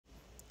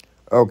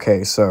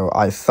Okay, so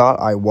I thought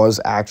I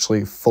was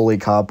actually fully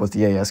caught up with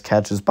the EAS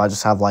catches, but I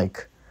just have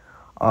like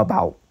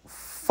about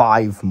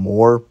 5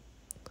 more,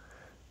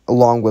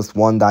 along with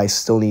one that I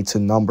still need to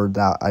number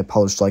that I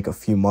published like a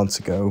few months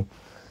ago.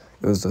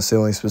 It was the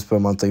Sailing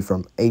Spitspin Monthly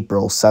from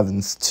April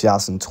 7th,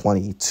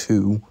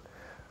 2022.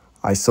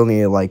 I still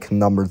need to like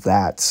number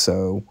that,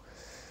 so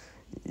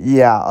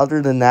yeah,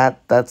 other than that,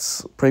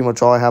 that's pretty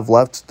much all I have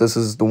left. This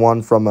is the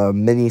one from a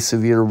mini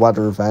severe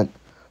weather event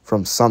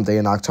from Sunday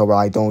in October.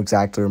 I don't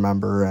exactly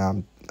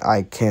remember.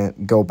 I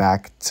can't go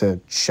back to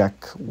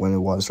check when it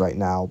was right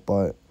now,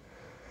 but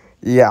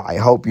yeah, I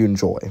hope you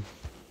enjoy.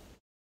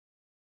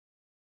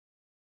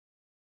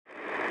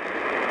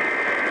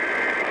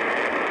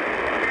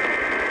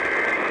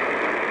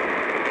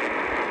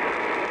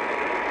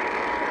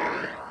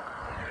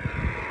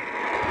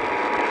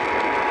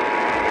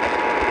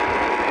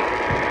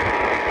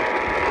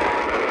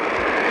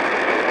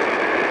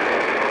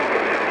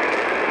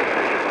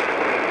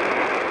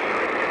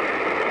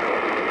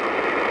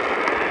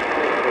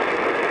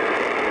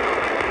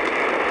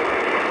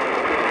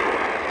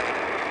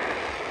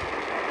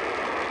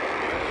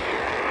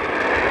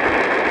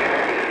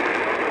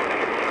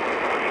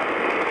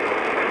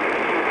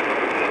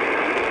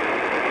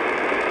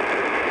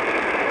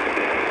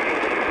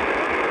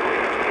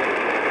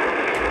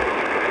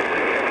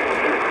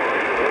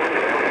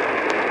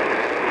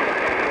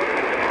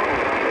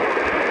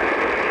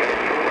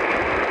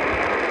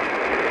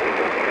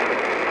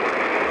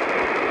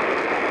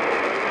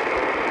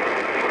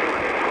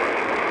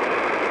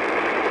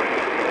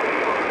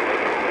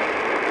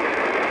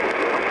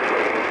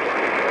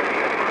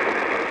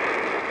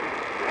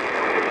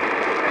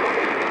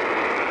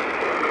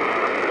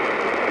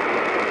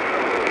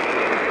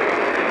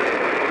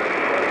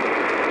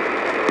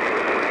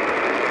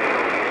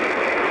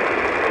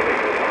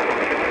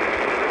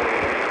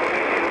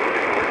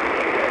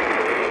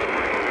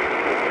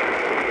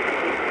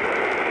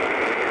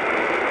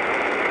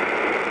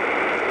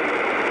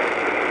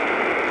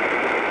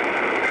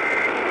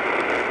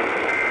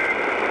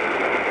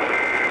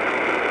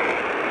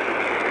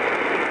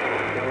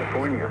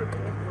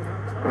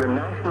 The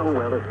National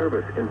Weather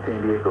Service in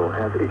San Diego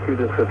has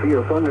issued a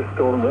severe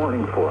thunderstorm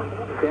warning for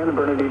San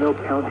Bernardino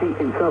County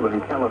in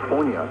Southern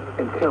California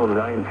until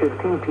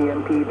 9:15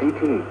 p.m.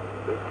 PDT.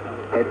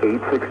 At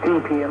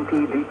 8:16 p.m.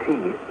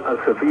 PDT,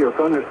 a severe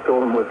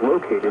thunderstorm was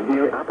located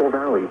near Apple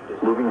Valley,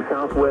 moving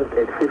southwest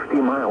at 50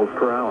 miles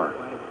per hour.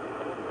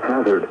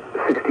 Hazard,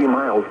 60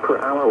 miles per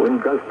hour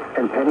wind gusts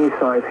and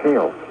penny-sized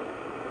hail.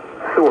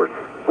 Source,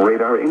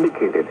 radar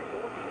indicated.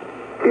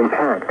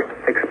 Impact,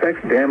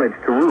 expect damage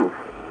to roof,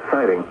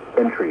 siding,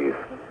 and trees.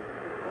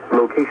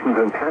 Locations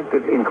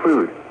impacted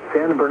include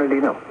San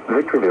Bernardino,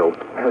 Victorville,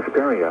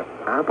 Hesperia,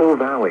 Apple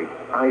Valley,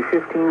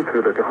 I-15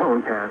 through the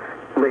Cajon Pass,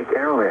 Lake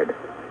Arrowhead.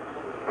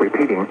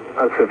 Repeating,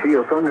 a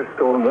severe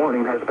thunderstorm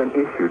warning has been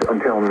issued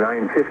until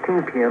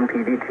 9:15 p.m.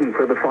 PDT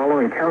for the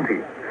following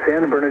county: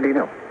 San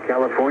Bernardino,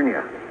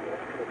 California.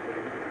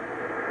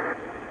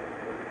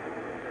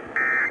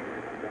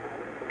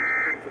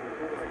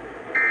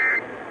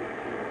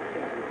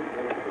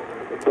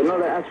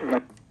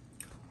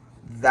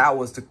 That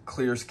was the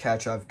clearest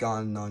catch I've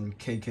gotten on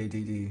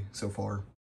KKDD so far.